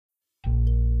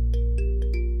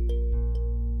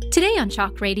Today on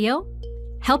Shock Radio,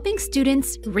 helping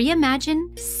students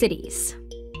reimagine cities.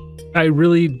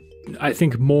 I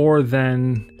think more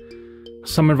than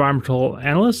some environmental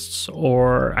analysts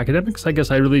or academics, I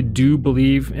guess I really do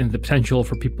believe in the potential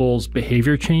for people's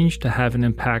behavior change to have an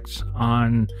impact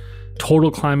on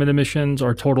total climate emissions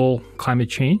or total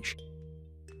climate change.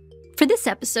 For this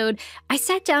episode, I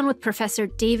sat down with Professor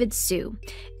David Hsu,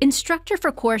 instructor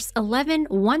for course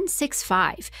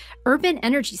 11165, Urban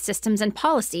Energy Systems and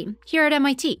Policy, here at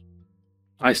MIT.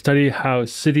 I study how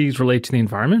cities relate to the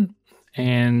environment.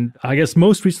 And I guess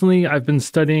most recently, I've been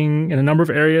studying in a number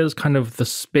of areas kind of the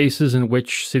spaces in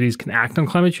which cities can act on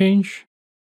climate change.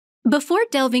 Before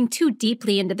delving too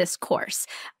deeply into this course,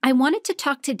 I wanted to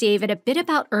talk to David a bit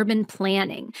about urban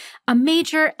planning, a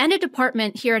major and a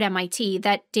department here at MIT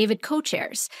that David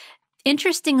co-chairs.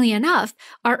 Interestingly enough,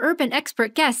 our urban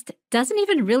expert guest doesn't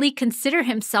even really consider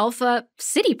himself a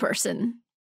city person.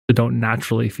 I don't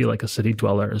naturally feel like a city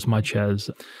dweller as much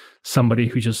as somebody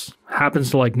who just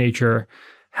happens to like nature,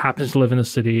 happens to live in a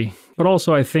city. But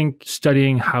also, I think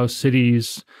studying how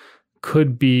cities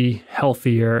could be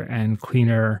healthier and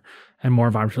cleaner and more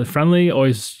environmentally friendly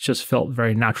always just felt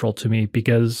very natural to me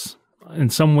because in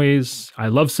some ways, I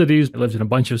love cities. I lived in a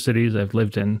bunch of cities. I've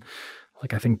lived in,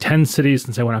 I think 10 cities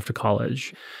since I went off to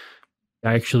college.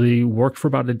 I actually worked for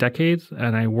about a decade,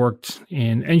 and I worked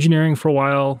in engineering for a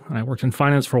while, and I worked in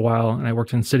finance for a while, and I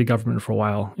worked in city government for a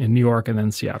while in New York and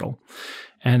then Seattle.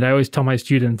 And I always tell my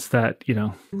students that,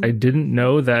 I didn't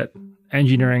know that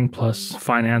engineering plus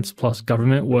finance plus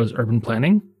government was urban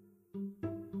planning.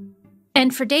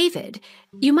 And for David,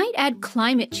 you might add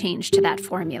climate change to that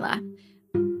formula.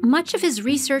 Much of his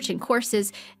research and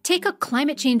courses take a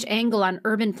climate change angle on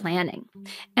urban planning.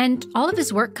 And all of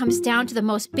his work comes down to the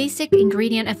most basic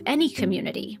ingredient of any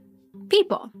community: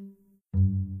 people.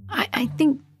 I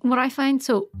think what I find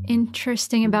so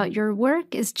interesting about your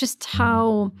work is just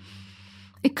how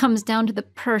it comes down to the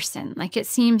person. It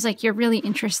seems like you're really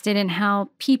interested in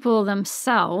how people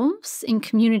themselves in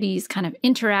communities kind of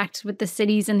interact with the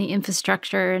cities and the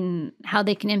infrastructure and how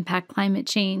they can impact climate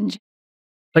change.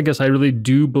 I guess I really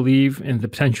do believe in the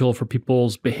potential for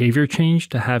people's behavior change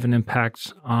to have an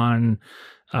impact on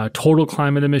total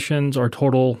climate emissions or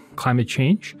total climate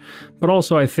change. But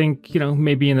also I think,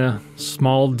 maybe in a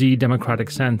small d democratic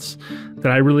sense,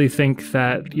 that I really think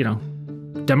that,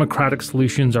 democratic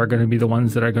solutions are going to be the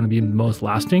ones that are going to be the most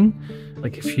lasting.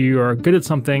 If you are good at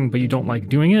something, but you don't like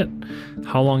doing it,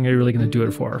 how long are you really going to do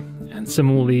it for? And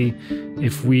similarly,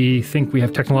 if we think we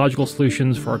have technological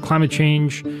solutions for climate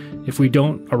change, if we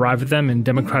don't arrive at them in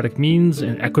democratic means,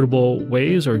 in equitable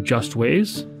ways or just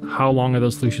ways, how long are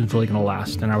those solutions really going to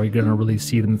last? And are we going to really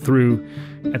see them through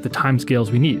at the timescales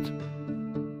we need?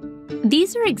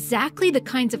 These are exactly the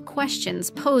kinds of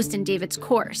questions posed in David's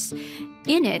course.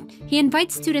 In it, he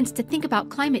invites students to think about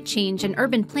climate change and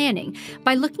urban planning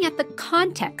by looking at the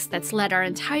context that's led our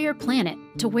entire planet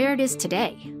to where it is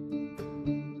today.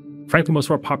 Frankly, most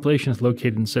of our population is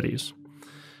located in cities.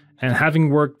 And having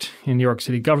worked in New York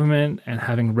City government and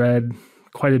having read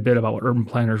quite a bit about what urban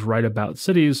planners write about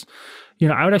cities,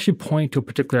 I would actually point to a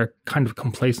particular kind of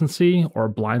complacency or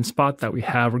blind spot that we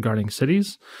have regarding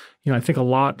cities. I think a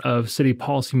lot of city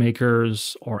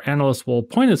policymakers or analysts will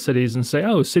point at cities and say,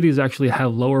 oh, cities actually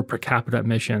have lower per capita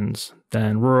emissions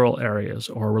than rural areas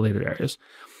or related areas.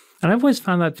 And I've always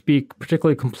found that to be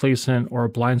particularly complacent or a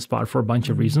blind spot for a bunch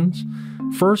of reasons.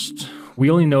 First,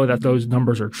 we only know that those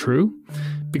numbers are true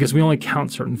because we only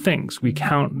count certain things. We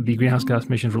count the greenhouse gas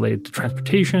emissions related to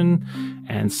transportation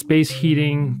and space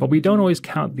heating, but we don't always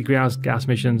count the greenhouse gas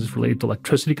emissions related to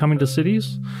electricity coming to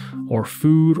cities, or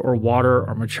food or water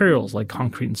or materials like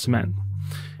concrete and cement.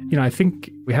 I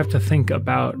think we have to think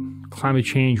about climate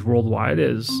change worldwide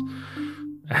as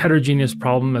a heterogeneous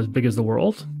problem as big as the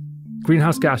world.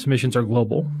 Greenhouse gas emissions are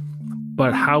global,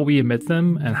 but how we emit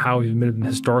them and how we've emitted them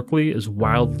historically is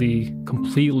wildly,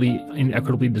 completely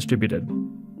inequitably distributed.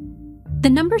 The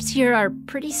numbers here are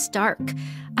pretty stark.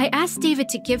 I asked David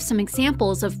to give some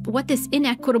examples of what this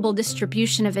inequitable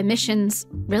distribution of emissions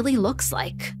really looks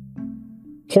like.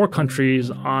 Poor countries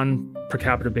on per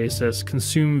capita basis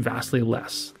consume vastly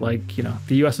less.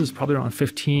 The US is probably around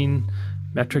 15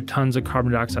 metric tons of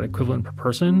carbon dioxide equivalent per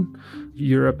person.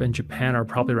 Europe and Japan are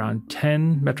probably around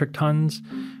 10 metric tons.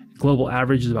 Global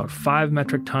average is about 5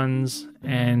 metric tons.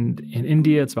 And in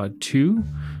India, it's about 2.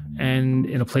 And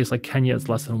in a place like Kenya, it's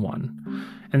less than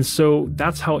 1. And so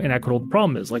that's how inequitable the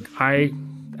problem is. I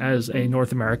as a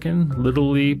North American,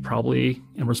 literally probably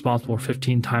am responsible for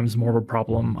 15 times more of a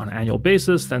problem on an annual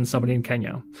basis than somebody in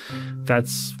Kenya.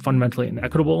 That's fundamentally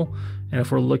inequitable. And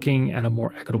if we're looking at a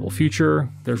more equitable future,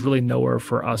 there's really nowhere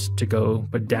for us to go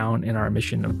but down in our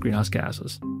emission of greenhouse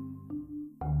gases.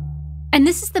 And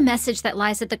this is the message that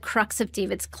lies at the crux of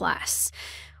David's class.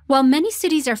 While many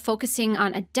cities are focusing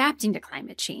on adapting to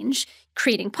climate change,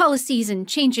 creating policies and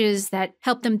changes that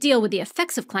help them deal with the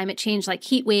effects of climate change like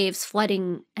heat waves,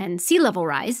 flooding, and sea level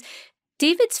rise,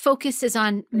 David's focus is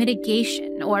on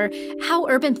mitigation, or how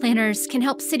urban planners can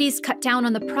help cities cut down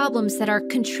on the problems that are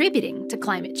contributing to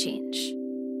climate change.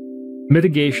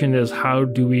 Mitigation is how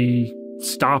do we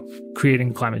stop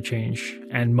creating climate change,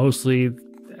 and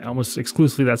almost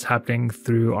exclusively that's happening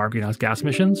through our greenhouse gas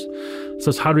emissions. So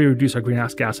it's how do we reduce our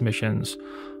greenhouse gas emissions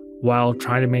while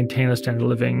trying to maintain a standard of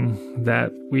living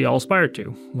that we all aspire to,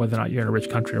 whether or not you're in a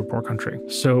rich country or a poor country.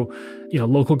 So,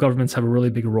 local governments have a really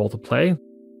big role to play.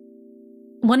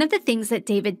 One of the things that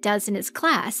David does in his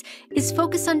class is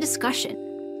focus on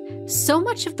discussion. So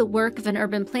much of the work of an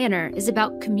urban planner is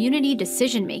about community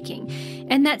decision-making,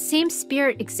 and that same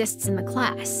spirit exists in the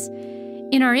class.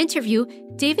 In our interview,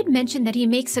 David mentioned that he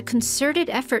makes a concerted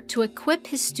effort to equip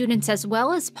his students as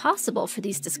well as possible for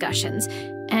these discussions.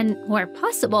 And where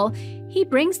possible, he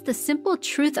brings the simple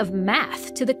truth of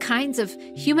math to the kinds of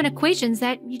human equations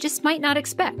that you just might not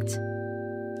expect.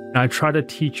 I try to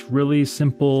teach really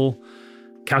simple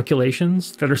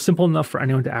calculations that are simple enough for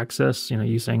anyone to access,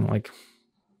 using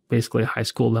basically high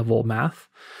school level math.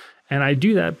 And I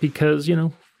do that because,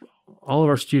 all of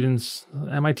our students,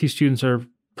 MIT students, are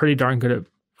pretty darn good at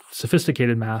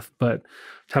sophisticated math, but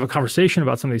to have a conversation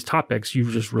about some of these topics,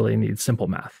 you just really need simple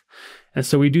math. And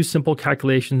so we do simple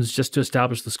calculations just to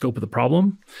establish the scope of the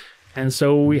problem. And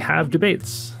so we have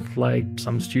debates. Like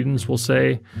some students will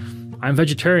say, I'm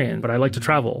vegetarian, but I like to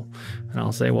travel. And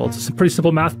I'll say, well, it's a pretty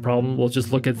simple math problem. We'll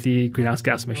just look at the greenhouse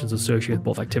gas emissions associated with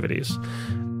both activities.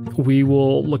 We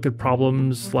will look at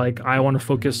problems like I want to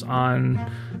focus on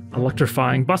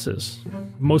electrifying buses.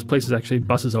 Most places, actually,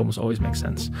 buses almost always make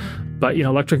sense. But,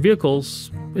 electric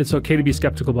vehicles, it's okay to be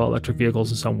skeptical about electric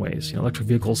vehicles in some ways. Electric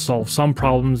vehicles solve some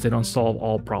problems. They don't solve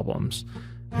all problems.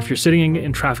 If you're sitting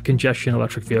in traffic congestion,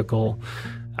 electric vehicle,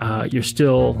 you're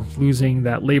still losing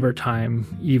that labor time,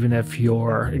 even if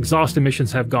your exhaust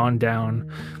emissions have gone down.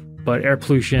 But air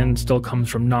pollution still comes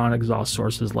from non-exhaust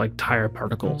sources like tire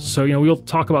particles. So, we'll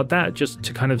talk about that just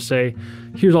to kind of say,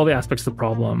 here's all the aspects of the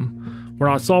problem. We're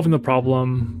not solving the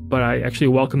problem, but I actually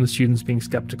welcome the students being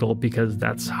skeptical because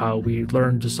that's how we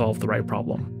learn to solve the right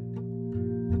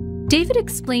problem. David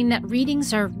explained that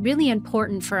readings are really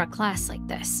important for a class like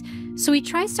this, so he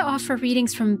tries to offer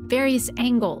readings from various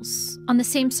angles on the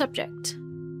same subject.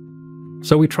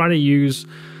 So we try to use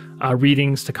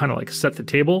readings to kind of set the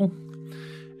table.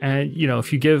 And,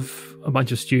 if you give a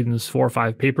bunch of students 4 or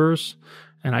 5 papers,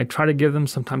 and I try to give them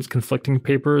sometimes conflicting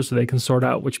papers so they can sort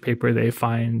out which paper they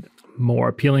find more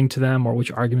appealing to them or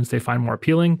which arguments they find more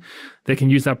appealing, they can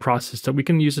use that process. So we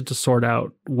can use it to sort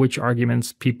out which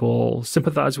arguments people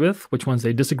sympathize with, which ones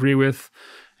they disagree with.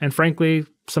 And frankly,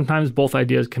 sometimes both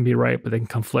ideas can be right, but they can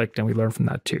conflict, and we learn from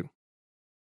that too.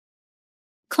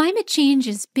 Climate change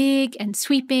is big and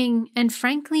sweeping and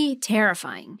frankly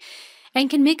terrifying, and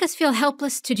can make us feel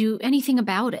helpless to do anything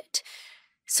about it.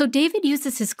 So David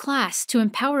uses his class to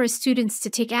empower his students to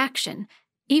take action,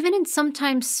 even in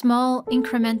sometimes small,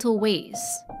 incremental ways.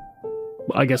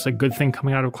 I guess a good thing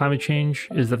coming out of climate change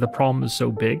is that the problem is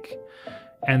so big,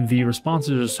 and the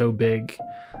responses are so big,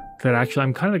 that actually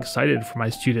I'm kind of excited for my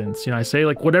students. I say,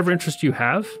 whatever interest you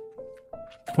have,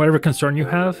 whatever concern you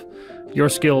have, your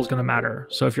skill is going to matter.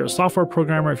 So if you're a software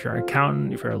programmer, if you're an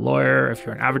accountant, if you're a lawyer, if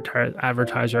you're an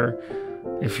advertiser,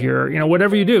 if you're,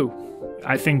 whatever you do,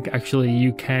 I think actually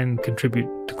you can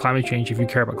contribute to climate change if you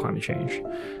care about climate change.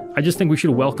 I just think we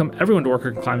should welcome everyone to work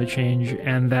on climate change,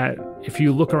 and that if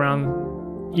you look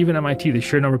around, even MIT, the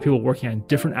sheer number of people working on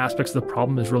different aspects of the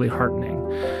problem is really heartening.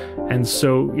 And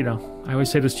so, I always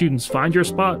say to students, find your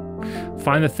spot,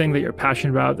 find the thing that you're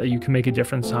passionate about, that you can make a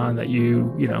difference on, that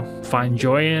you find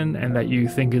joy in, and that you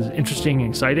think is interesting and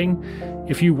exciting.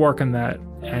 If you work on that,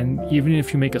 and even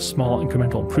if you make a small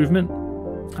incremental improvement,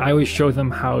 I always show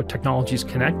them how technologies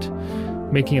connect.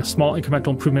 Making a small incremental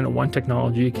improvement in one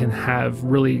technology can have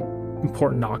really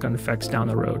important knock-on effects down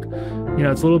the road.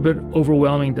 It's a little bit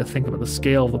overwhelming to think about the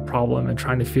scale of the problem and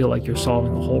trying to feel like you're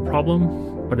solving the whole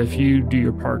problem. But if you do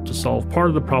your part to solve part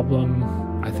of the problem,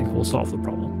 I think we'll solve the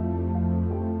problem.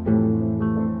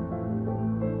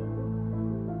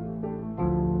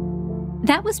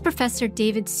 That was Professor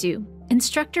David Hsu,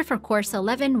 instructor for Course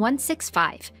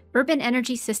 11165, Urban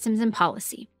Energy Systems and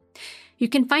Policy. You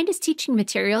can find his teaching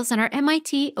materials on our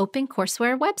MIT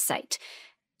OpenCourseWare website.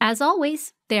 As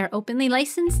always, they are openly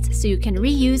licensed, so you can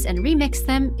reuse and remix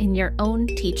them in your own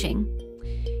teaching.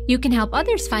 You can help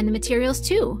others find the materials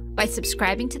too by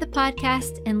subscribing to the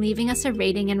podcast and leaving us a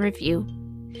rating and review.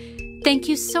 Thank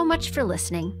you so much for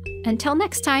listening. Until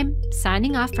next time,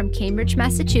 signing off from Cambridge,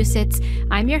 Massachusetts,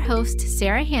 I'm your host,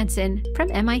 Sarah Hansen from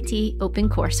MIT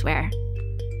OpenCourseWare.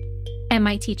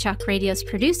 MIT Chalk Radio's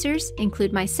producers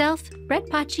include myself, Brett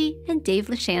Paci, and Dave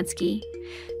Lashansky.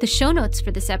 The show notes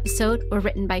for this episode were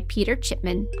written by Peter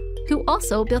Chipman, who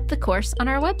also built the course on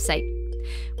our website.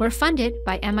 We're funded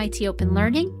by MIT Open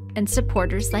Learning and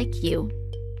supporters like you.